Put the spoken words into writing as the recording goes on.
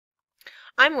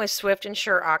I'm with Swift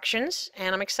Insure Auctions,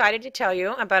 and I'm excited to tell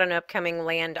you about an upcoming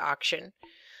land auction.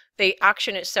 The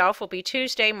auction itself will be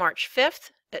Tuesday, March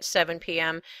 5th at 7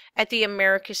 p.m. at the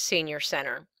Americas Senior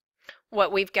Center.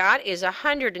 What we've got is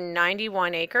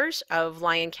 191 acres of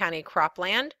Lyon County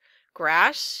cropland,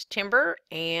 grass, timber,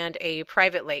 and a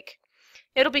private lake.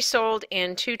 It'll be sold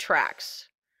in 2 tracts.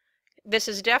 This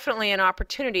is definitely an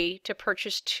opportunity to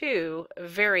purchase 2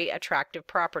 very attractive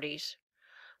properties.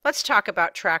 Let's talk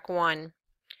about Tract 1.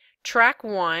 Tract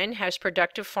 1 has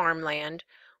productive farmland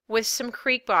with some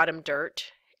creek bottom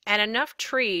dirt and enough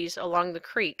trees along the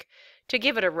creek to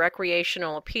give it a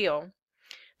recreational appeal.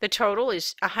 The total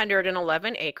is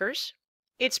 111 acres.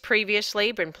 It's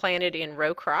previously been planted in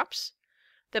row crops.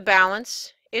 The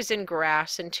balance is in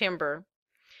grass and timber.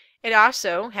 It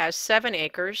also has 7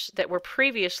 acres that were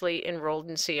previously enrolled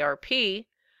in CRP,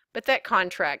 but that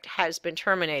contract has been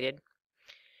terminated.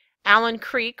 Allen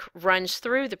Creek runs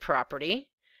through the property,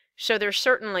 so there's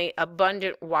certainly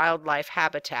abundant wildlife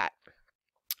habitat.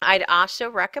 I'd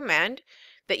also recommend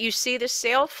that you see the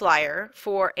sale flyer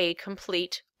for a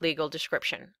complete legal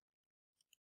description.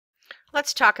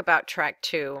 Let's talk about Tract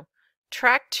 2.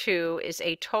 Tract 2 is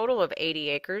a total of 80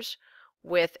 acres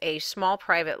with a small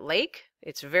private lake.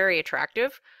 It's very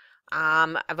attractive,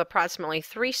 of approximately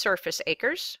 3 surface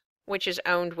acres, which is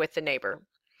owned with the neighbor.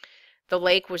 The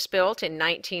lake was built in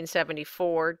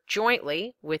 1974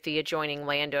 jointly with the adjoining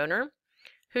landowner,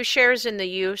 who shares in the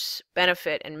use,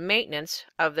 benefit, and maintenance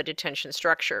of the detention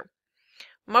structure.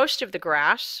 Most of the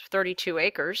grass, 32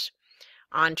 acres,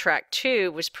 on Tract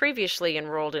 2 was previously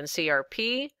enrolled in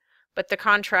CRP, but the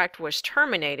contract was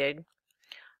terminated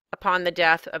upon the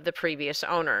death of the previous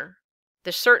owner.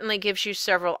 This certainly gives you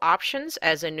several options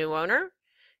as a new owner.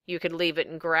 You could leave it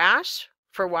in grass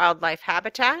for wildlife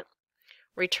habitat,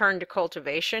 return to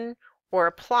cultivation, or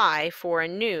apply for a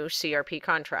new CRP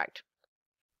contract.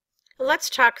 Let's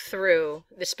talk through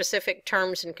the specific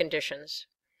terms and conditions.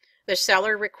 The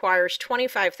seller requires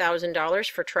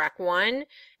 $25,000 for Tract 1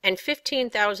 and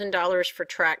 $15,000 for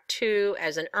Tract 2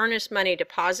 as an earnest money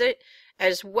deposit,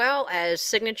 as well as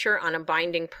signature on a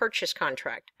binding purchase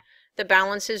contract. The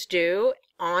balance is due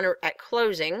on or at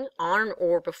closing on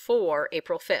or before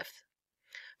April 5th.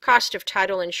 Cost of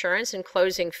title insurance and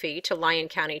closing fee to Lyon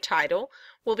County Title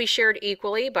will be shared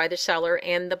equally by the seller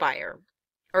and the buyer.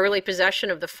 Early possession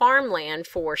of the farmland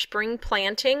for spring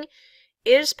planting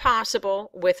is possible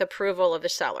with approval of the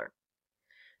seller.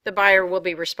 The buyer will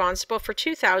be responsible for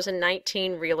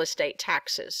 2019 real estate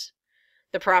taxes.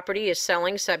 The property is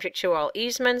selling subject to all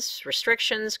easements,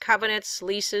 restrictions, covenants,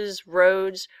 leases,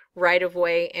 roads,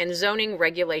 right-of-way, and zoning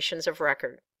regulations of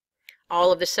record.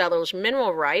 All of the seller's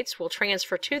mineral rights will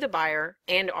transfer to the buyer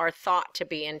and are thought to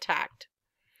be intact.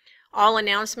 All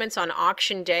announcements on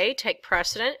auction day take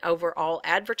precedent over all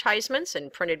advertisements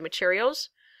and printed materials.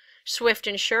 Swift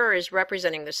Insure is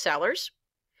representing the sellers.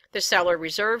 The seller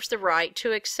reserves the right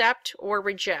to accept or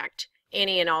reject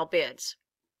any and all bids.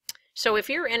 So if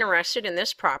you're interested in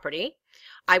this property,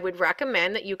 I would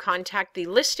recommend that you contact the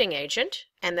listing agent,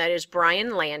 and that is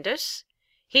Brian Landis.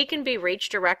 He can be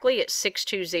reached directly at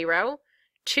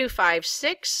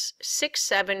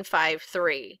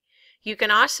 620-256-6753. You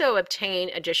can also obtain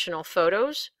additional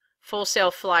photos, full sale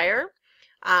flyer,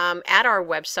 at our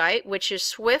website, which is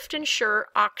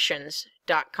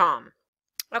swiftinsureauctions.com.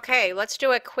 Okay, let's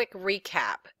do a quick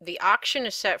recap. The auction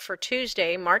is set for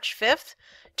Tuesday, March 5th,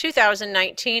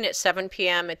 2019 at 7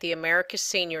 p.m. at the Americas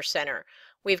Senior Center.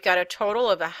 We've got a total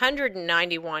of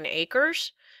 191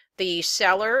 acres. The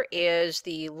seller is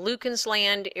the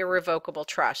Luginsland Irrevocable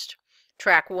Trust.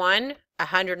 Tract 1,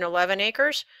 111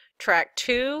 acres. Tract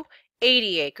 2,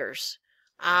 80 acres,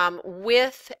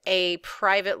 with a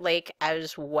private lake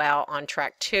as well on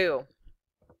Tract 2.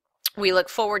 We look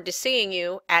forward to seeing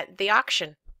you at the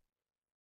auction.